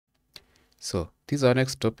So this is our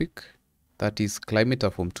next topic, that is climate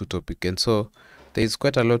form 2 topic. And so there is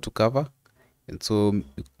quite a lot to cover. And so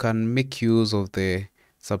you can make use of the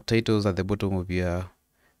subtitles at the bottom of your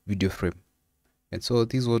video frame. And so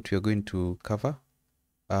this is what we are going to cover.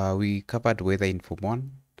 We covered weather in Form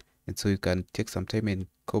 1. And so you can take some time and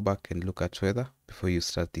go back and look at weather before you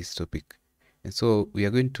start this topic. And so we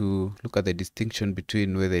are going to look at the distinction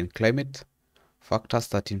between weather and climate, factors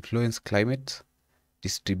that influence climate,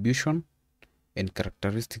 distribution, and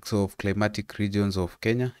characteristics of climatic regions of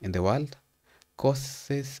Kenya and the world,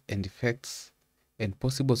 causes and effects, and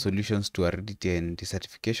possible solutions to aridity and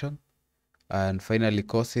desertification, and finally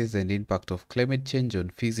causes and impact of climate change on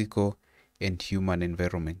physical and human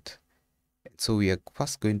environment. So we are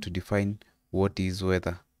first going to define what is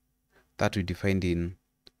weather. That we defined in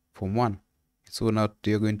Form 1. So now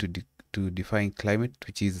we are going to define climate,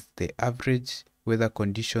 which is the average weather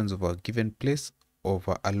conditions of a given place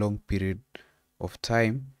over a long period of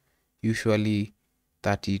time, usually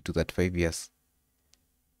 30 to 35 years.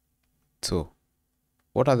 So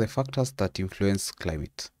what are the factors that influence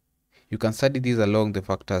climate? You can study these along the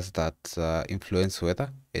factors that influence weather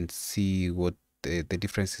and see what the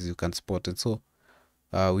differences you can spot. And so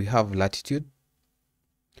we have latitude,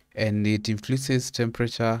 and it influences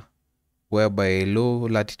temperature, whereby low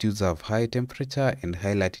latitudes have high temperature and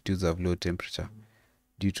high latitudes have low temperature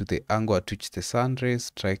due to the angle at which the sun rays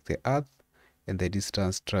strike the earth and the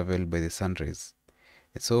distance traveled by the sun rays.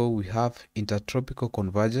 And so we have intertropical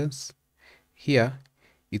convergence. Here,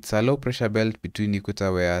 it's a low pressure belt between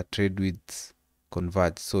equator where trade winds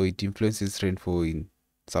converge. So it influences rainfall in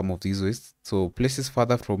some of these ways. So places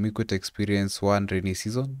further from equator experience one rainy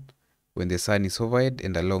season when the sun is overhead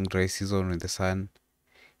and a long dry season when the sun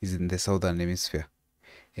is in the southern hemisphere.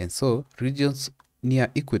 And so regions near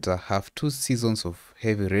equator have 2 seasons of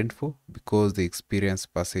heavy rainfall because they experience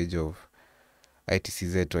passage of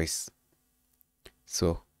ITCZ twice.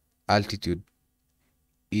 So altitude,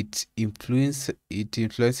 it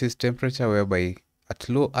influences temperature, whereby at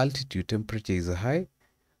low altitude temperature is high,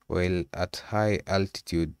 while at high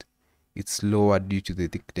altitude it's lower due to the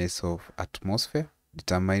thickness of atmosphere,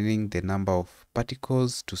 determining the number of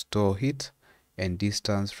particles to store heat and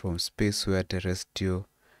distance from space where terrestrial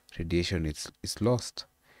radiation is lost.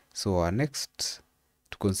 So our next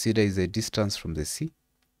to consider is the distance from the sea.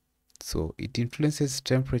 So it influences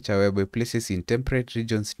temperature, whereby places in temperate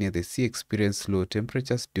regions near the sea experience low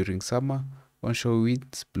temperatures during summer, onshore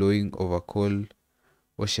winds blowing over cold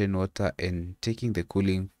ocean water and taking the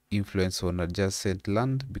cooling influence on adjacent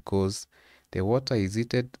land because the water is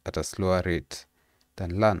heated at a slower rate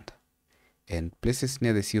than land. And places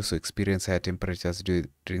near the sea also experience higher temperatures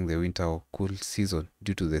during the winter or cool season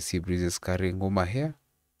due to the sea breezes carrying warmer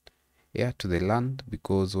air to the land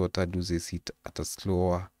because water loses heat at a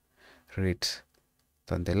slower rate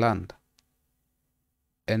than the land.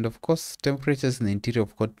 And of course, temperatures in the interior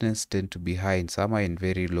of continents tend to be high in summer and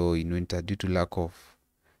very low in winter due to lack of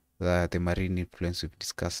the marine influence we've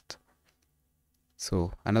discussed.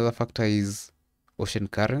 So another factor is ocean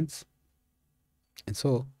currents. And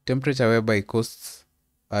so temperature whereby coasts,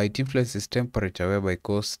 it influences temperature whereby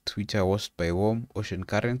coasts which are washed by warm ocean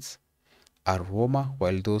currents are warmer,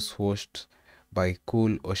 while those washed by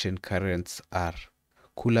cool ocean currents are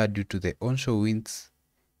cooler due to the onshore winds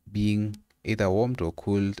being either warmed or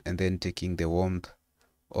cooled and then taking the warmth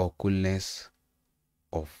or coolness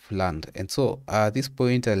of land. And so at this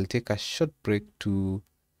point I'll take a short break to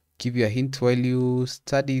give you a hint. While you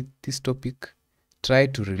study this topic, try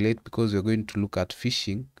to relate, because we're going to look at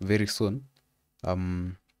fishing very soon.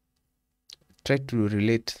 Try to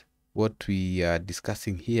relate what we are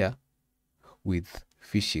discussing here with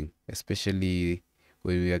fishing, especially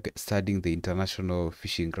when we are studying the international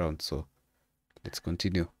fishing ground. So let's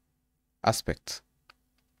continue. Aspects: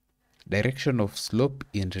 direction of slope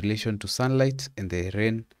in relation to sunlight and the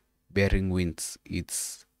rain bearing winds.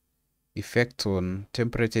 Its effect on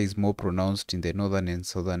temperature is more pronounced in the northern and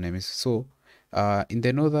southern hemisphere. So in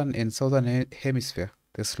the northern and southern hemisphere,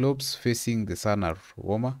 the slopes facing the sun are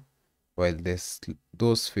warmer, while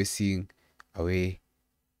those facing away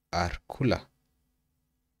are cooler.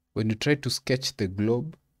 When you try to sketch the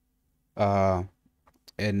globe and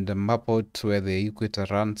map out where the equator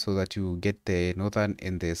runs so that you get the northern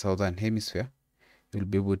and the southern hemisphere, you'll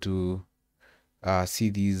be able to see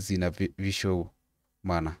these in a visual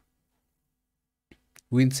manner.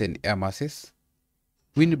 Winds and air masses.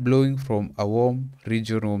 Wind blowing from a warm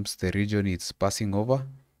region warms the region it's passing over,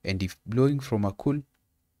 and if blowing from a cool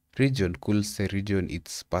region cools the region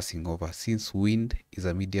it's passing over, since wind is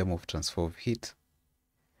a medium of transfer of heat.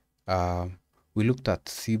 We looked at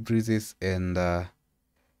sea breezes and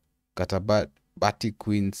katabatic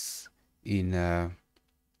winds in a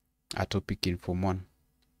topic in Form 1.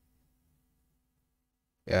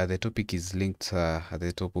 Yeah, the topic is linked at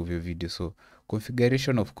the top of your video. So,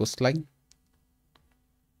 configuration of coastline.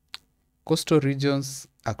 Coastal regions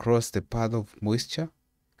across the path of moisture,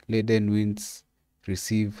 laden winds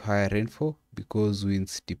receive higher rainfall because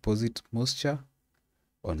winds deposit moisture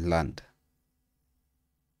on land.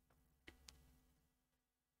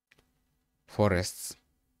 Forests.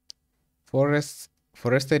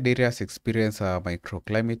 Forested areas experience a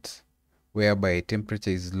microclimate whereby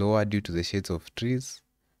temperature is lower due to the shades of trees,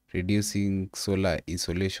 reducing solar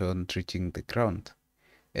insolation reaching the ground.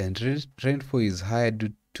 And rainfall is higher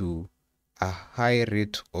due to a high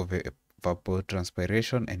rate of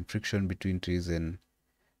evapotranspiration and friction between trees and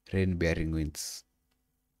rain-bearing winds.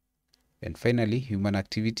 And finally, human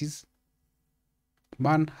activities.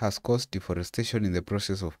 Man has caused deforestation in the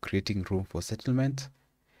process of creating room for settlement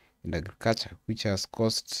and agriculture, which has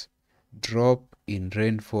caused drop in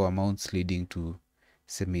rainfall amounts leading to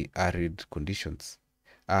semi-arid conditions.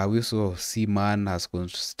 We also see man has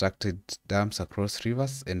constructed dams across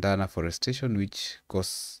rivers and done afforestation, which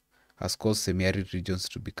has caused semi-arid regions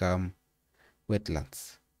to become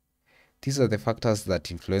wetlands. These are the factors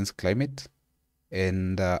that influence climate,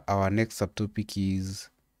 and our next subtopic is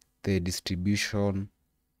the distribution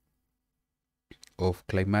of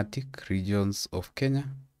climatic regions of Kenya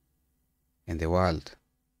and the world.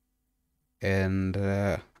 And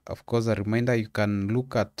of course, a reminder, you can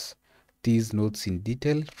look at these notes in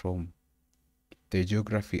detail from the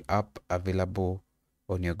geography app available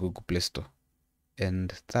on your Google Play Store.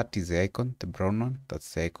 And that is the icon, the brown one.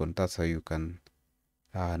 That's the icon. That's how you can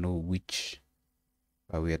know which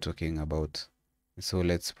we are talking about. So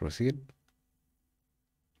let's proceed.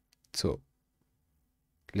 So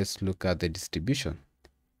let's look at the distribution.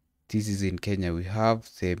 This is in Kenya. We have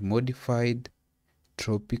the modified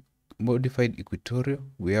equatorial,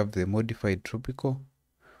 we have the modified tropical,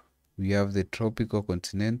 we have the tropical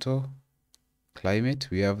continental climate,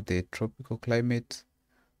 we have the tropical climate,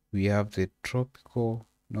 we have the tropical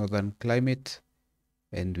northern climate,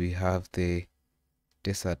 and we have the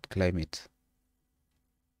desert climate.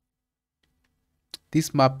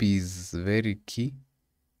 This map is very key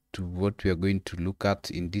to what we are going to look at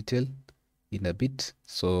in detail in a bit.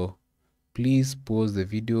 So please pause the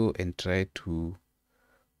video and try to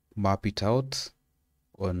map it out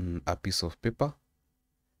on a piece of paper.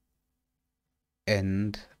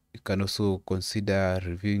 And you can also consider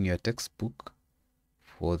reviewing your textbook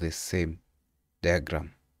for the same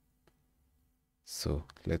diagram. So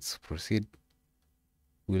let's proceed.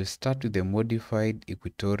 We'll start with the modified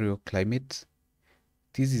equatorial climate.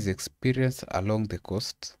 This is experienced along the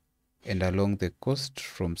coast and along the coast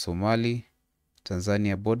from Somali,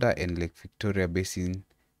 Tanzania border and Lake Victoria Basin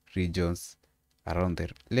regions around the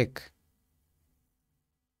lake.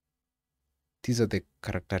 These are the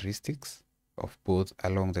characteristics of both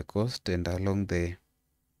along the coast and along the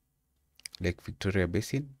Lake Victoria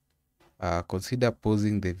Basin. Consider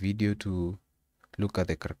pausing the video to look at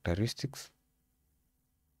the characteristics.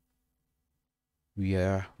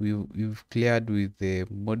 We've cleared with the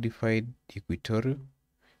modified equatorial,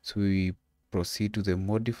 so we proceed to the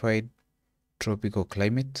modified tropical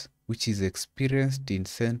climate, which is experienced in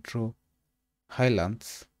central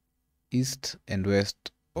highlands, east and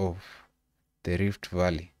west of the Rift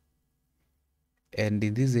Valley. And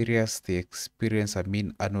in these areas, they experience a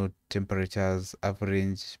mean annual temperatures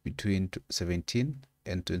average between 17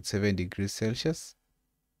 and 27 degrees Celsius.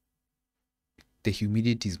 The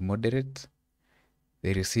humidity is moderate.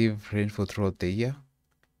 They receive rainfall throughout the year.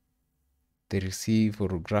 They receive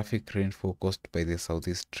orographic rainfall caused by the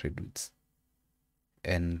southeast trade winds.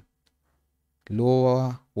 And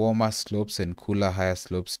lower, warmer slopes and cooler, higher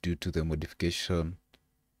slopes due to the modification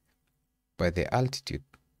by the altitude.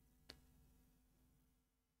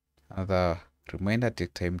 Another reminder,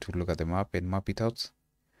 take time to look at the map and map it out.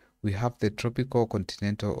 We have the tropical,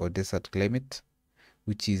 continental or desert climate,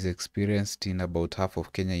 which is experienced in about half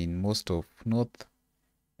of Kenya, in most of north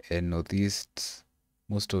and northeast,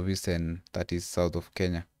 most of east, and that is south of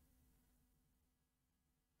Kenya.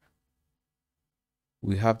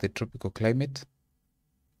 We have the tropical climate,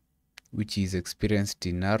 which is experienced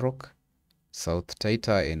in Narok, South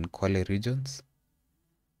Taita and Kwale regions.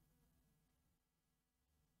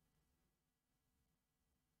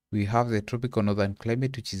 We have the tropical northern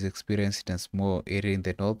climate, which is experienced in a small area in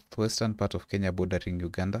the northwestern part of Kenya bordering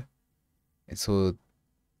Uganda.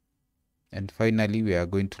 And finally, we are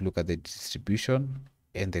going to look at the distribution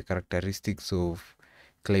and the characteristics of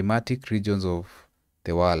climatic regions of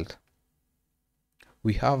the world.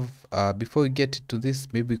 We have, before we get to this,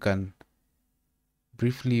 maybe we can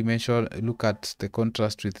briefly look at the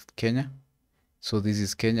contrast with Kenya. So this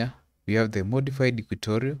is Kenya. We have the modified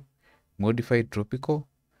equatorial, modified tropical,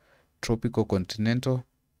 tropical continental,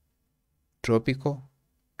 tropical,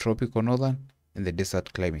 tropical northern, and the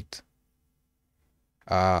desert climate.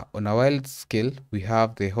 On a wild scale, we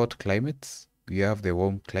have the hot climates, we have the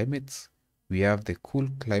warm climates, we have the cool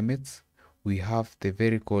climates, we have the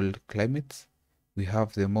very cold climates, we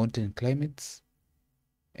have the mountain climates,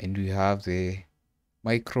 and we have the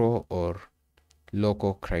micro or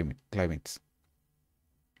local climates.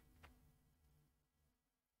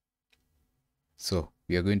 So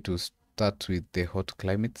we are going to start with the hot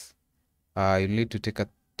climates. You need to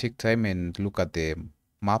take time and look at the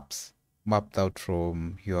maps mapped out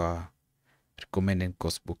from your recommended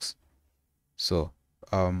course books. So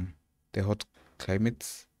the hot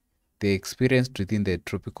climates, they experienced within the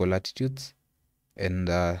tropical latitudes, and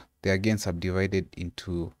they again subdivided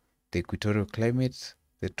into the equatorial climate,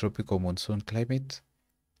 the tropical monsoon climate,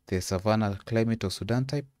 the savanna climate or Sudan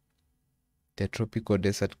type, the tropical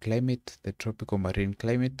desert climate, the tropical marine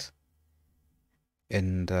climate,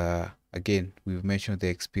 and again, we've mentioned the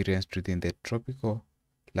experience within the tropical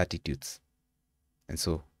latitudes. And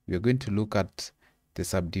so we are going to look at the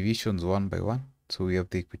subdivisions one by one. So we have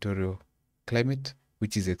the equatorial climate,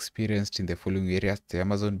 which is experienced in the following areas: the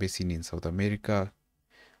Amazon basin in South America,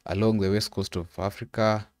 along the west coast of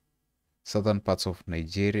Africa, southern parts of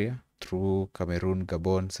Nigeria, through Cameroon,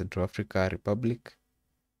 Gabon, Central Africa Republic,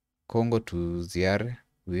 Congo to Zaire.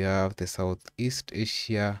 We have the Southeast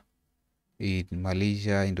Asia in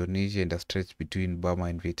Malaysia, Indonesia, and a stretch between Burma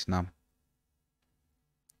and Vietnam.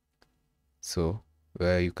 So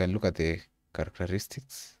you can look at the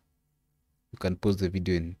characteristics. You can pause the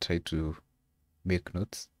video and try to make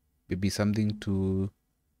notes. Maybe something to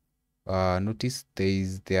notice: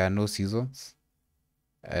 there are no seasons,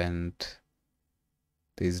 and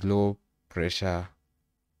there is low pressure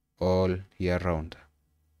all year round.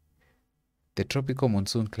 The tropical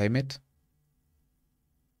monsoon climate,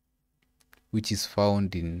 which is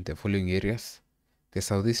found in the following areas: the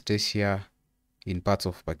Southeast Asia in parts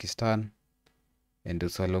of Pakistan, and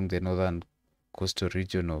also along the northern coastal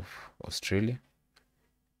region of Australia.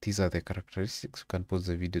 These are the characteristics. You can pause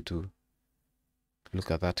the video to look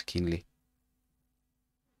at that keenly.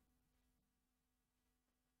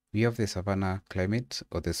 We have the savanna climate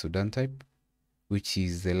or the Sudan type, which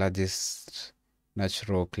is the largest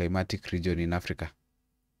natural climatic region in Africa.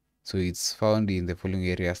 So it's found in the following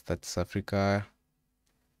areas: that's Africa,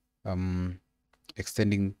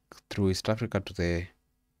 extending through East Africa to the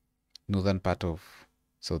northern part of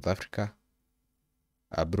South Africa,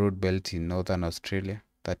 a broad belt in northern Australia,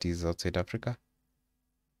 that is outside Africa.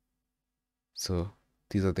 So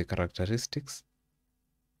these are the characteristics.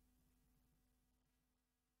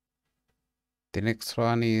 The next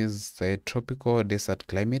one is the tropical desert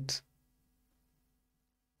climate,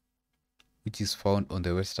 which is found on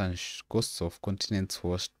the western coasts of continents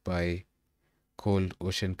washed by cold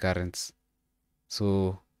ocean currents.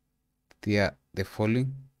 So they are the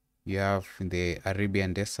following: you have in the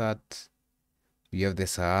Arabian Desert, you have the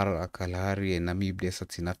Sahara, Kalahari, and Namib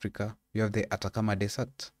deserts in Africa. You have the Atacama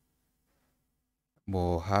Desert,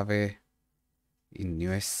 Mojave in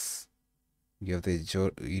US. You have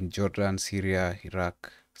in Jordan, Syria,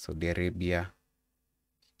 Iraq, Saudi Arabia,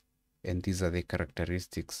 and these are the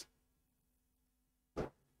characteristics.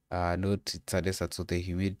 Note it's a desert, so the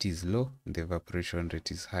humidity is low and the evaporation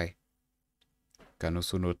rate is high. You can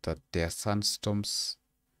also note that there are sandstorms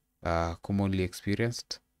commonly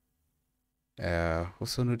experienced.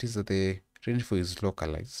 Also notice that the rainfall is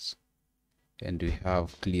localized and we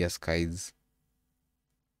have clear skies.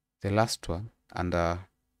 The last one under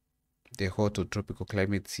the hot or tropical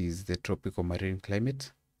climates is the tropical marine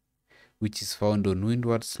climate, which is found on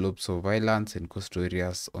windward slopes of islands and coastal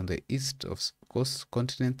areas on the east of coast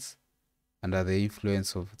continents under the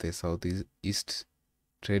influence of the southeast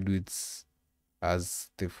trade winds, as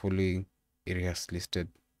the following areas listed.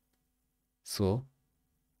 So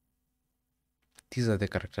these are the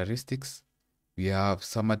characteristics. We have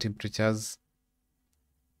summer temperatures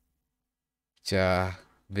which are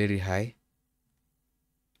very high.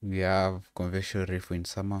 We have convectional rainfall in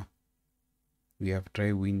summer. We have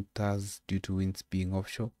dry winters due to winds being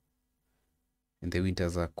offshore, and the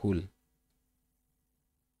winters are cool.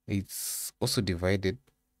 It's also divided.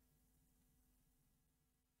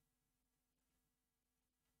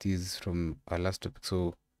 This is from our last topic,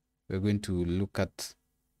 so we're going to look at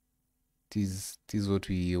this is what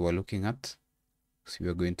we were looking at. So we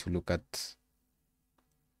are going to look at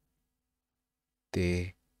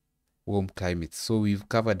the warm climates. So we've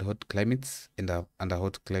covered hot climates, and under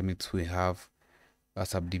hot climates we have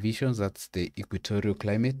subdivisions. That's the equatorial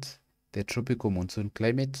climate, the tropical monsoon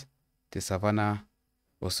climate, the savanna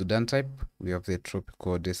or Sudan type. We have the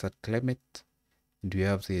tropical desert climate, and we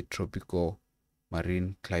have the tropical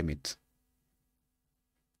marine climate.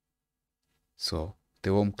 So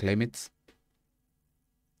the warm climates,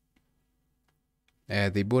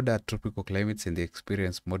 they border tropical climates and they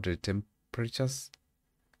experience moderate temperatures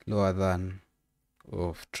lower than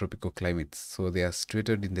of tropical climates. So they are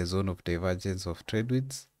situated in the zone of divergence of trade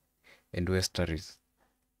winds and westerlies.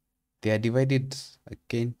 They are divided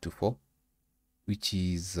again to four, which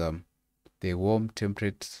is the warm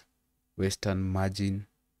temperate western margin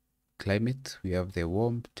climate. We have the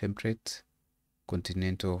warm temperate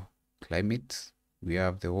continental climate. We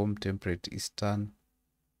have the warm temperate eastern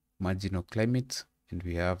marginal climate, and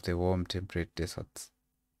we have the warm temperate deserts.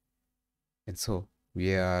 And so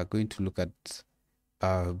we are going to look at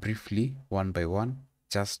briefly one by one,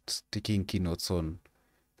 just taking keynotes on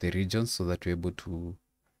the regions so that we're able to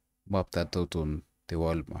map that out on the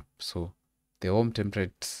world map. So the warm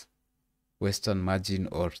temperate western margin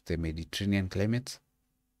or the Mediterranean climate,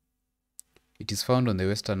 it is found on the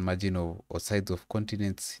western margin of or sides of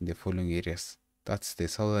continents in the following areas. That's the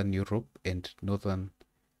southern Europe and northern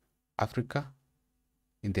Africa,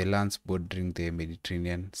 in the lands bordering the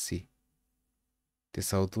Mediterranean Sea. The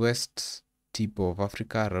southwest tip of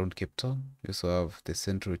Africa around Cape Town. We also have the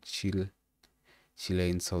central Chile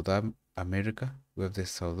in South America. We have the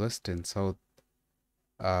southwest and South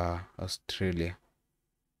Australia.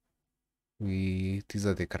 These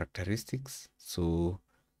are the characteristics. So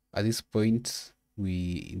at this point,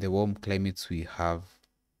 in the warm climates we have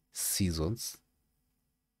seasons.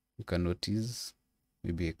 You can notice,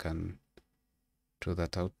 maybe I can draw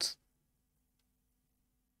that out.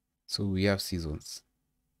 So we have seasons.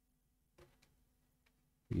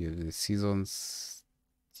 We have the seasons.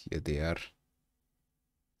 Here they are.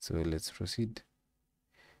 So let's proceed.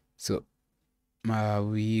 So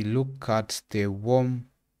we look at the warm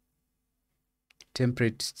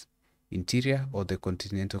temperate interior or the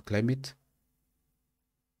continental climate.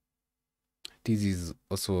 This is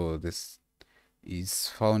also is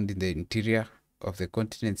found in the interior of the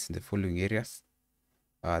continents in the following areas: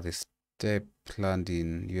 the steppe land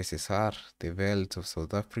in USSR, the veldt of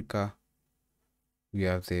South Africa. We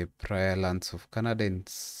have the prairie lands of Canada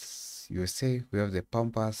and USA. We have the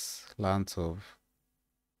pampas lands of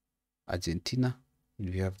Argentina, and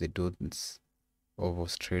we have the dunes of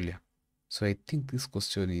Australia. So I think this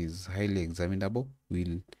question is highly examinable.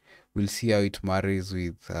 We'll see how it marries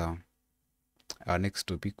with our next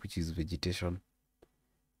topic, which is vegetation.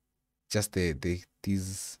 Just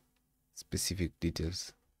these specific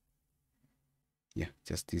details. Yeah,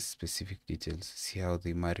 just these specific details. See how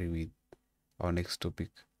they marry with our next topic.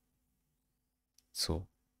 So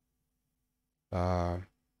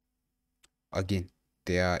again,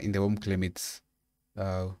 they are in the warm climates.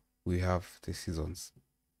 We have the seasons,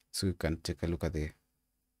 so you can take a look at the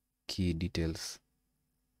key details.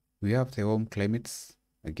 We have the warm climates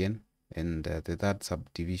again, and the third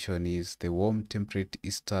subdivision is the warm temperate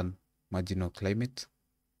eastern marginal climate,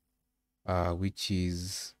 which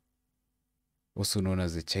is also known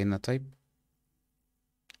as the China type,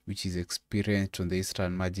 which is experienced on the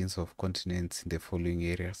eastern margins of continents in the following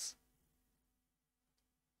areas: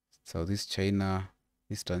 Southeast China,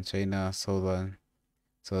 Eastern China, Southern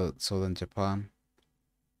Japan,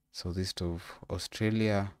 southeast of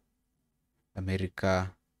Australia,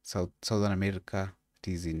 America, Southern America,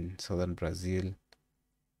 it is in southern Brazil.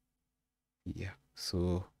 Yeah,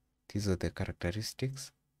 so these are the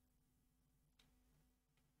characteristics.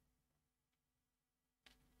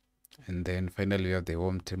 And then finally we have the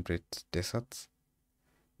warm temperate deserts,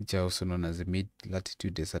 which are also known as the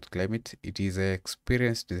mid-latitude desert climate. It is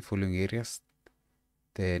experienced in the following areas: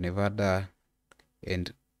 the Nevada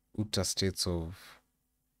and Utah states of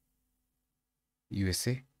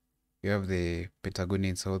USA. We have the Patagonia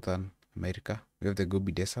in Southern America. We have the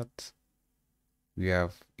Gobi Desert. We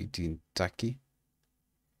have it in Turkey.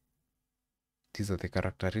 These are the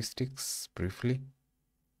characteristics briefly.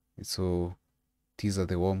 So these are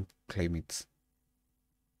the warm climates,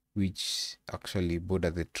 which actually border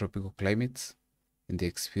the tropical climates, and they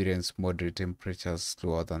experience moderate temperatures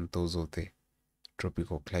lower than those of the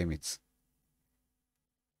tropical climates.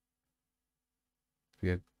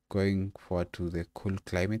 We are going forward to the cool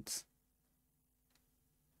climates,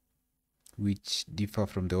 which differ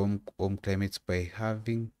from the warm climates by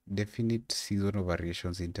having definite seasonal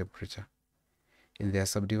variations in temperature. And they are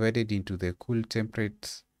subdivided into the cool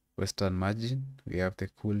temperate western margin. We have the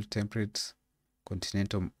cool temperate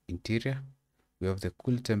continental interior, we have the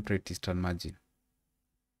cool temperate eastern margin.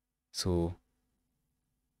 So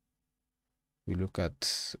we look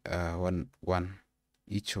at one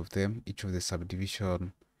each of them, each of the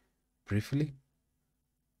subdivision briefly.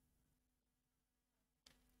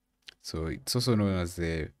 So it's also known as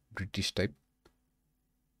the British type.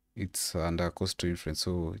 It's under coastal influence,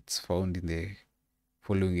 so it's found in the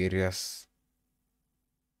following areas,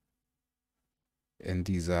 and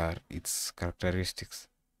these are its characteristics.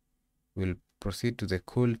 We'll proceed to the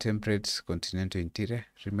cool temperate continental interior.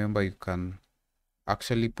 Remember, you can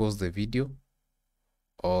actually pause the video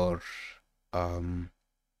or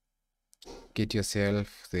get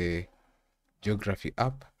yourself the geography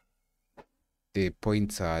app. The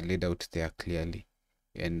points are laid out there clearly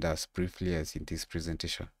and as briefly as in this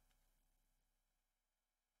presentation.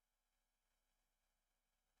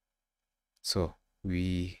 So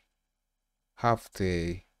we have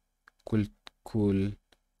the cool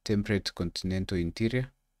temperate continental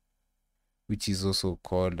interior, which is also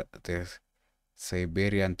called the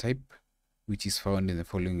Siberian type, which is found in the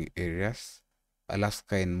following areas: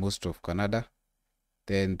 Alaska and most of Canada,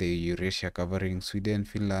 then the Eurasia covering Sweden,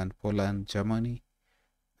 Finland, Poland, Germany,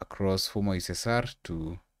 across former USSR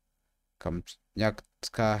to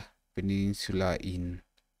Kamchatka Peninsula in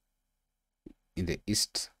the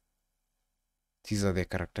east. These are the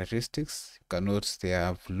characteristics. You can note they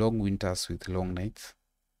have long winters with long nights,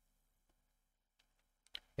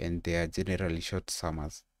 and they are generally short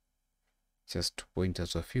summers. Just to point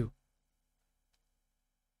out a few.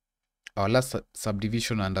 Our last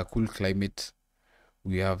subdivision under cool climate,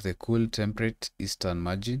 we have the cool temperate eastern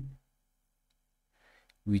margin,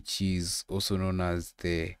 which is also known as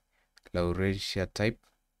the Laurasia type.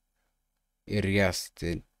 Areas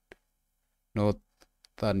the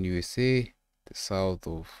northern USA, the south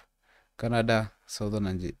of Canada,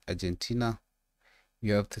 southern Argentina. We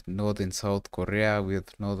have the northern South Korea, we have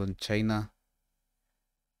northern China,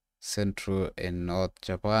 central and north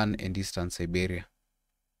Japan, and eastern Siberia.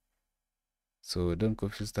 So don't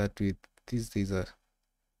confuse that with this. These are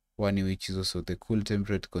one which is also the cool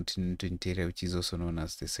temperate continental interior, which is also known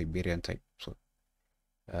as the Siberian type. So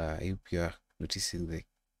I hope you are noticing the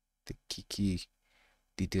key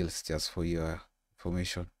details just for your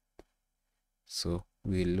information. So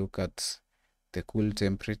we'll look at the cool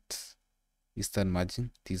temperate eastern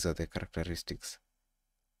margin. These are the characteristics.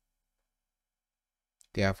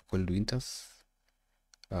 They have cold winters,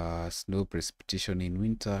 snow precipitation in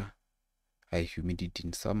winter, high humidity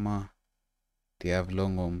in summer. They have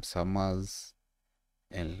long warm summers,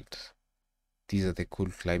 and these are the cool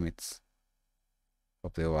climates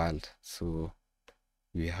of the world. So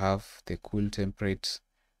we have the cool temperate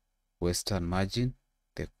western margin,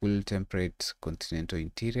 the cool temperate continental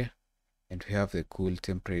interior, and we have the cool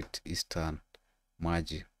temperate eastern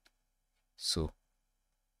margin. So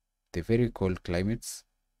the very cold climates,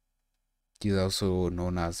 these are also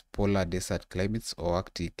known as polar desert climates or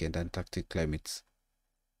Arctic and Antarctic climates,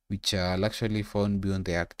 which are actually found beyond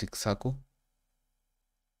the Arctic Circle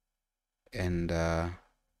and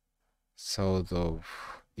south of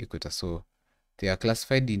equator. So they are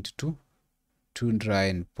classified into two: tundra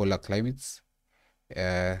and polar climates.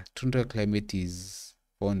 Tundra climate is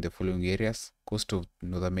found in the following areas: coast of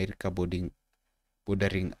North America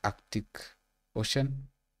bordering Arctic Ocean,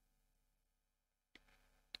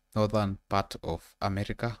 northern part of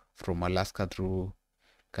America from Alaska through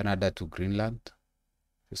Canada to Greenland.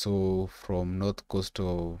 So from north coast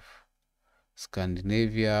of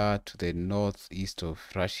Scandinavia to the northeast of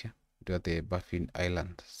Russia, to the Baffin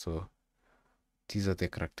Island. So these are the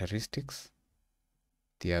characteristics.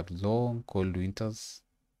 They have long cold winters.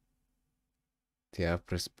 They have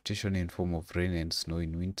precipitation in form of rain and snow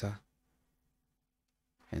in winter.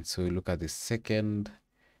 And so we look at the second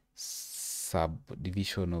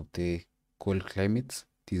subdivision of the cold climates.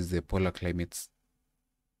 This is the polar climates.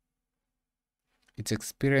 It's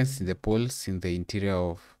experienced in the poles in the interior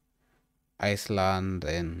of Iceland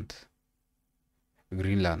and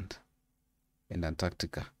Greenland and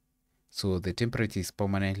Antarctica. So the temperature is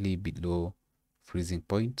permanently below freezing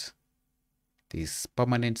point. There is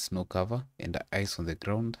permanent snow cover and ice on the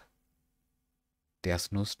ground. There are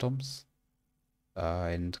snowstorms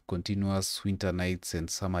and continuous winter nights and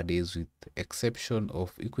summer days, with exception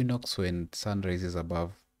of equinox when sun rises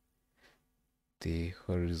above the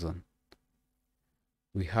horizon.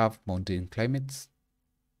 We have mountain climates,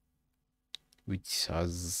 which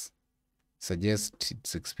suggests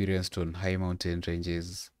it's experienced on high mountain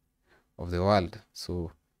ranges of the world.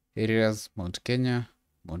 So areas: Mount Kenya,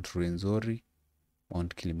 Mount Rwenzori,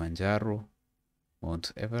 Mount Kilimanjaro,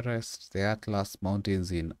 Mount Everest, the Atlas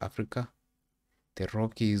Mountains in Africa, the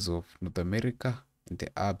Rockies of North America, and the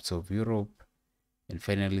Alps of Europe, and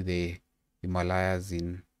finally the Himalayas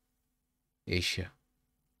in Asia.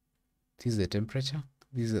 This is the temperature.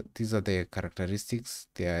 These are the characteristics.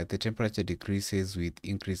 The temperature decreases with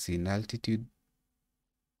increase in altitude.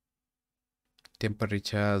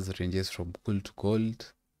 Temperatures ranges from cool to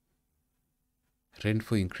cold.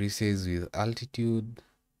 Rainfall increases with altitude.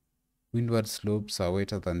 Windward slopes are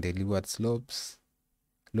wetter than the leeward slopes.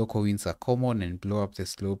 Local winds are common and blow up the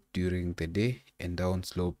slope during the day and down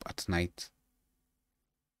slope at night.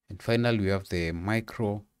 And finally, we have the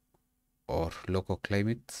micro or local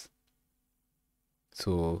climates.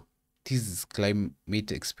 So this is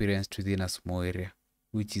climate experienced within a small area,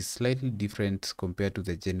 which is slightly different compared to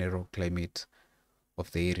the general climate of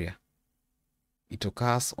the area. It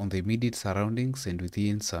occurs on the immediate surroundings and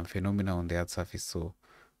within some phenomena on the earth's surface. So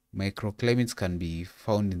microclimates can be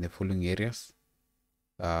found in the following areas.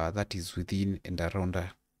 That is within and around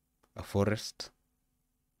a forest,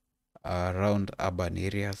 around urban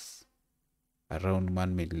areas, around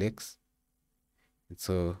man-made lakes. And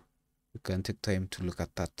so you can take time to look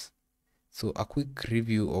at that. So a quick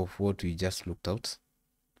review of what we just looked at.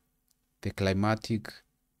 The climatic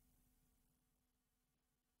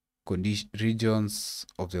regions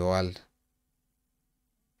of the world.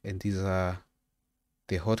 And these are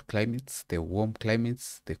the hot climates, the warm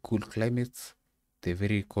climates, the cool climates, the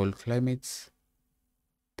very cold climates,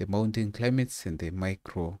 the mountain climates, and the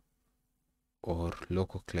micro or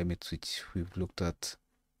local climates, which we've looked at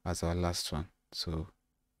as our last one. So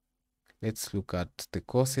let's look at the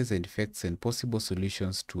causes and effects and possible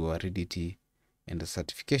solutions to aridity and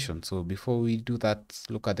desertification. So before we do that,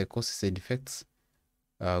 look at the causes and effects.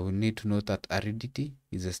 We need to note that aridity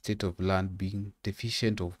is a state of land being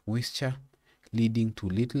deficient of moisture, leading to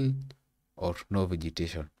little or no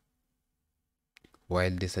vegetation.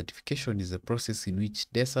 While desertification is a process in which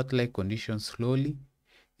desert-like conditions slowly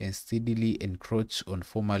and steadily encroach on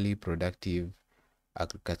formerly productive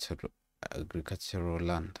agricultural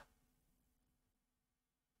land.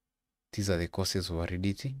 These are the causes of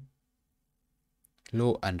aridity: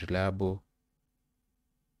 low and reliable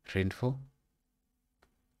rainfall,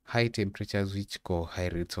 high temperatures which cause high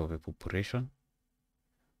rates of evaporation,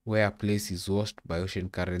 where a place is washed by ocean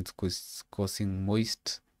currents causing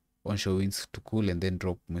moist onshore winds to cool and then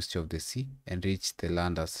drop moisture of the sea and reach the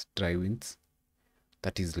land as dry winds.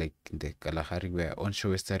 That is like in the Kalahari, where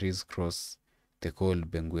onshore estuaries cross the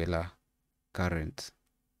cold Benguela current.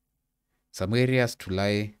 Some areas to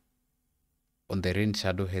lie on the rain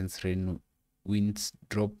shadow, hence rain winds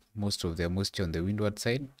drop most of their moisture on the windward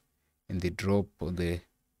side, and the drop on the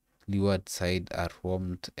leeward side are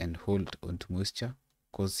warmed and hold onto moisture,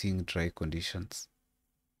 causing dry conditions.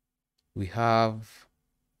 We have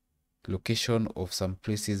location of some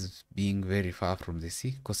places being very far from the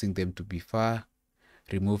sea, causing them to be far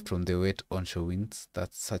removed from the wet onshore winds,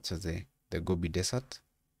 that's such as the Gobi Desert.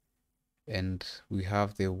 And we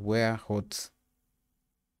have the where hot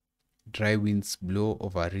dry winds blow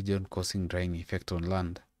over a region, causing drying effect on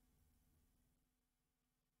land.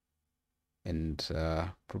 And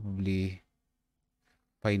probably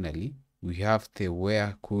finally, we have the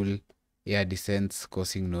where cool air descends,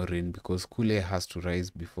 causing no rain, because cool air has to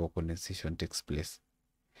rise before condensation takes place.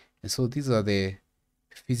 And so these are the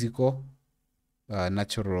physical,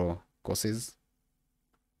 natural causes.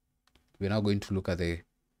 We're now going to look at the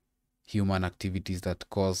human activities that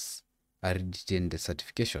cause aridity and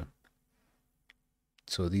desertification.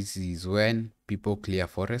 So this is when people clear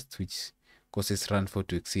forests, which causes rainfall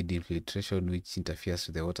to exceed infiltration, which interferes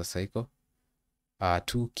with the water cycle.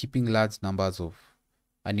 2, keeping large numbers of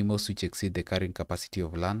animals which exceed the carrying capacity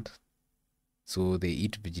of land. So they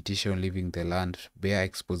eat vegetation, leaving the land bare,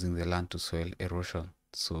 exposing the land to soil erosion.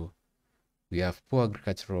 So we have poor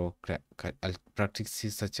agricultural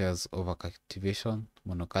practices such as overcultivation,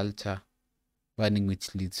 monoculture, burning,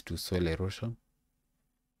 which leads to soil erosion.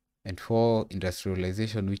 And 4,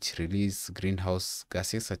 industrialization, which release greenhouse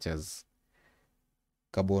gases such as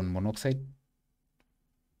carbon monoxide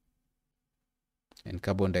and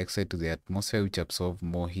carbon dioxide to the atmosphere, which absorb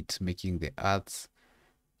more heat, making the Earth's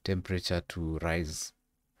temperature to rise.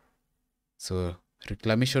 So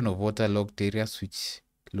reclamation of waterlogged areas, which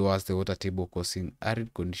lowers the water table, causing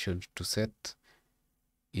arid conditions to set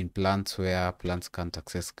in plants where plants can't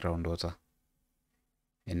access groundwater.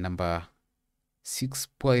 And number 6,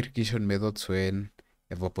 poor irrigation methods, when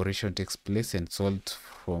evaporation takes place and salt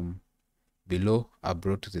from below are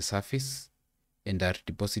brought to the surface and are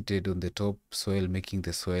deposited on the top soil, making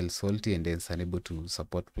the soil salty and hence unable to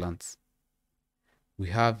support plants. We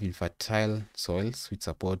have infertile soils which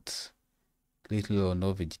support little or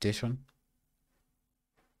no vegetation.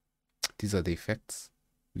 these are the effects.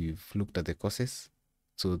 We've looked at the causes,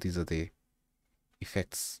 so these are the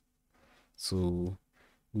effects. So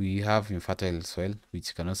we have infertile soil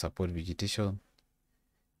which cannot support vegetation,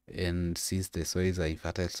 and since the soils are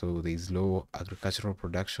infertile, so there is low agricultural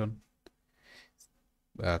production,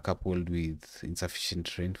 coupled with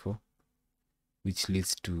insufficient rainfall, which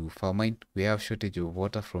leads to famine. We have shortage of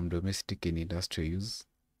water from domestic and industrial use.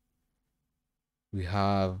 We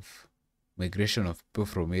have migration of people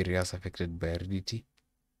from areas affected by aridity,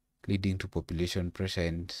 leading to population pressure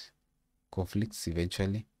and conflicts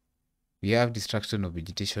eventually. We have destruction of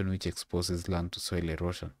vegetation, which exposes land to soil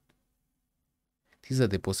erosion. These are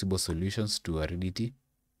the possible solutions to aridity.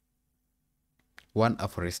 One,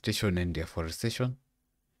 afforestation and deforestation,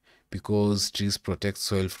 because trees protect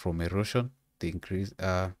soil from erosion. They increase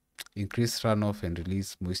runoff and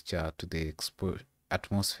release moisture to the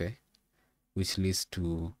atmosphere, which leads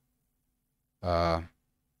to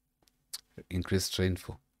increased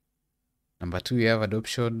rainfall. Number two, we have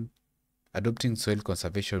adopting soil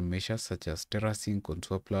conservation measures such as terracing,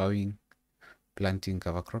 contour plowing, planting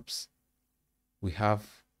cover crops. We have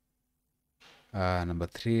number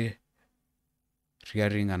three,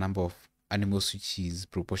 rearing a number of animals which is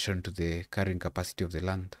proportional to the carrying capacity of the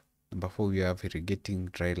land. Number four, we have irrigating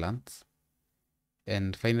dry lands.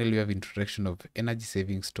 And finally, we have introduction of energy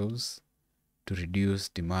saving stoves to reduce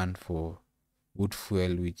demand for wood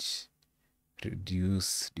fuel, which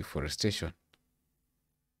reduce deforestation.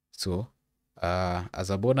 So as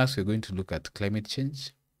a bonus, we're going to look at climate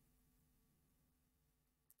change.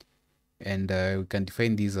 And we can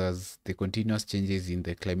define these as the continuous changes in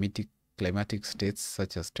the climatic states,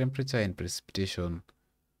 such as temperature and precipitation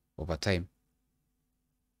over time.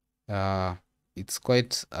 It's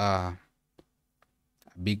quite a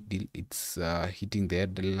big deal. It's hitting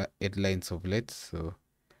the headlines of late. So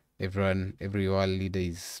every world leader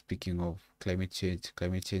is speaking of climate change.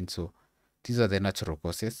 So these are the natural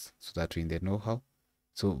causes, so that we know how.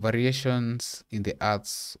 So variations in the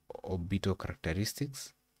Earth's orbital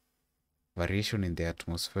characteristics, variation in the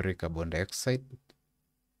atmospheric carbon dioxide.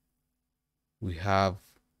 We have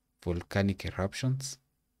volcanic eruptions,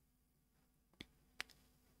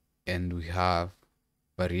 and we have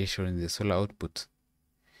variation in the solar output.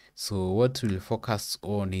 So what we'll focus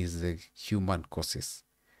on is the human causes,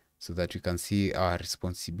 so that we can see our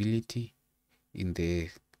responsibility in the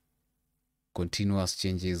continuous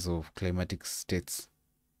changes of climatic states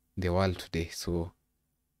in the world today. So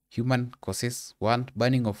human causes: one,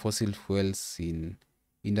 burning of fossil fuels in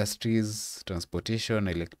industries, transportation,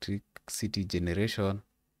 electricity generation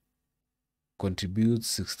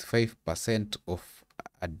contributes 65% of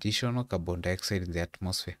additional carbon dioxide in the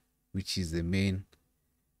atmosphere, which is the main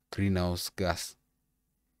greenhouse gas.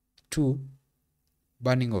 Two,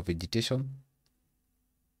 burning of vegetation,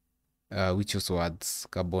 which also adds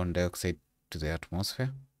carbon dioxide to the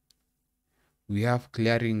atmosphere. We have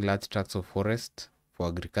clearing large tracts of forest for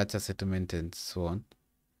agriculture, settlement, and so on,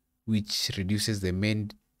 which reduces the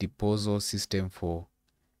main disposal system for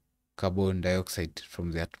carbon dioxide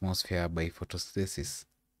from the atmosphere by photosynthesis.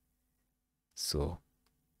 So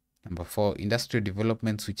number four, industrial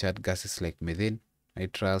developments which add gases like methane,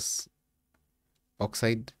 nitrous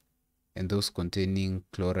oxide, and those containing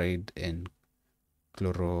chloride and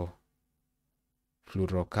fluorocarbons,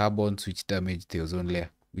 which damage the ozone layer,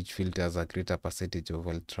 which filters a greater percentage of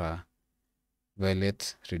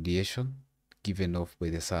ultraviolet radiation given off by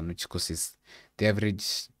the sun, which causes the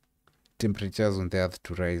average temperatures on the earth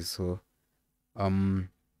to rise. So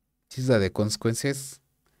these are the consequences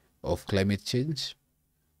of climate change.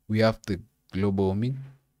 We have the global warming.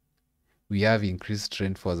 We have increased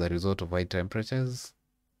rainfall as a result of high temperatures.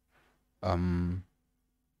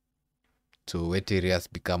 So wet areas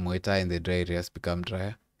become wetter and the dry areas become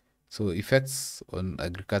drier. So effects on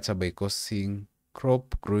agriculture by causing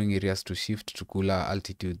crop growing areas to shift to cooler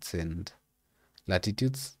altitudes and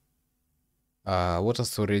latitudes. Water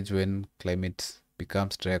storage: when climate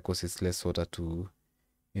becomes drier, causes less water to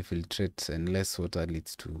infiltrate, and less water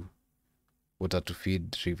leads to water to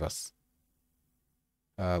feed rivers.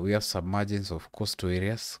 We have submergence of coastal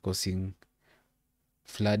areas causing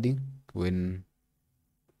flooding when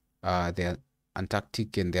the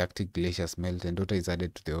Antarctic and the Arctic glaciers melt and water is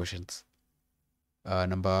added to the oceans.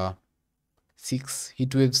 Number six,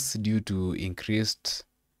 heat waves due to increased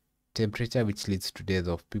temperature, which leads to death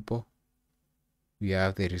of people. We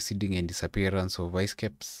have the receding and disappearance of ice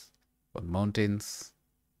caps on mountains.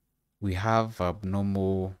 We have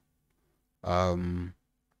abnormal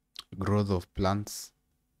growth of plants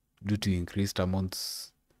due to increased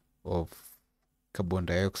amounts of carbon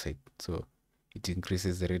dioxide. So it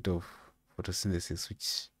increases the rate of photosynthesis,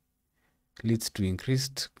 which leads to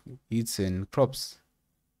increased yields in crops.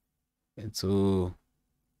 And so,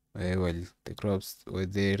 well, the crops,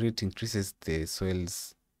 when the rate increases, the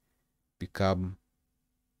soils become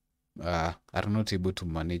are not able to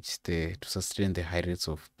manage to sustain the high rates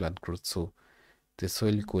of plant growth. So the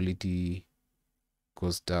soil quality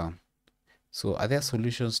goes down. So are there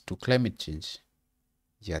solutions to climate change?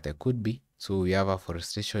 Yeah, there could be. So we have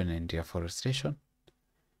afforestation and deforestation.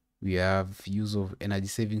 We have use of energy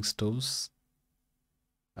saving stoves.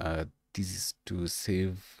 This is to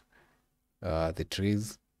save the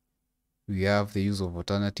trees. We have the use of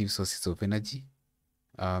alternative sources of energy,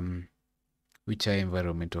 which are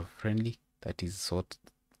environmental friendly. That is, sort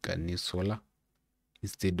can use solar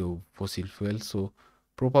instead of fossil fuel. So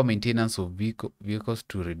proper maintenance of vehicles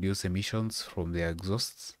to reduce emissions from their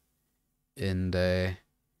exhausts, and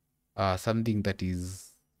something that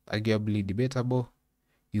is arguably debatable,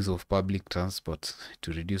 use of public transport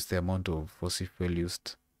to reduce the amount of fossil fuel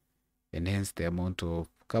used and hence the amount of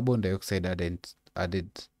carbon dioxide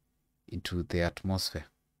added into the atmosphere.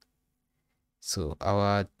 So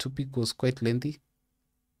our topic was quite lengthy,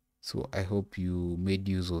 so I hope you made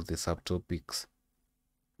use of the subtopics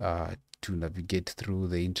to navigate through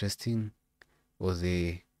the interesting or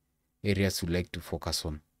the areas you like to focus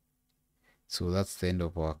on. So that's the end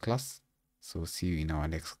of our class. So see you in our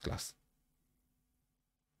next class.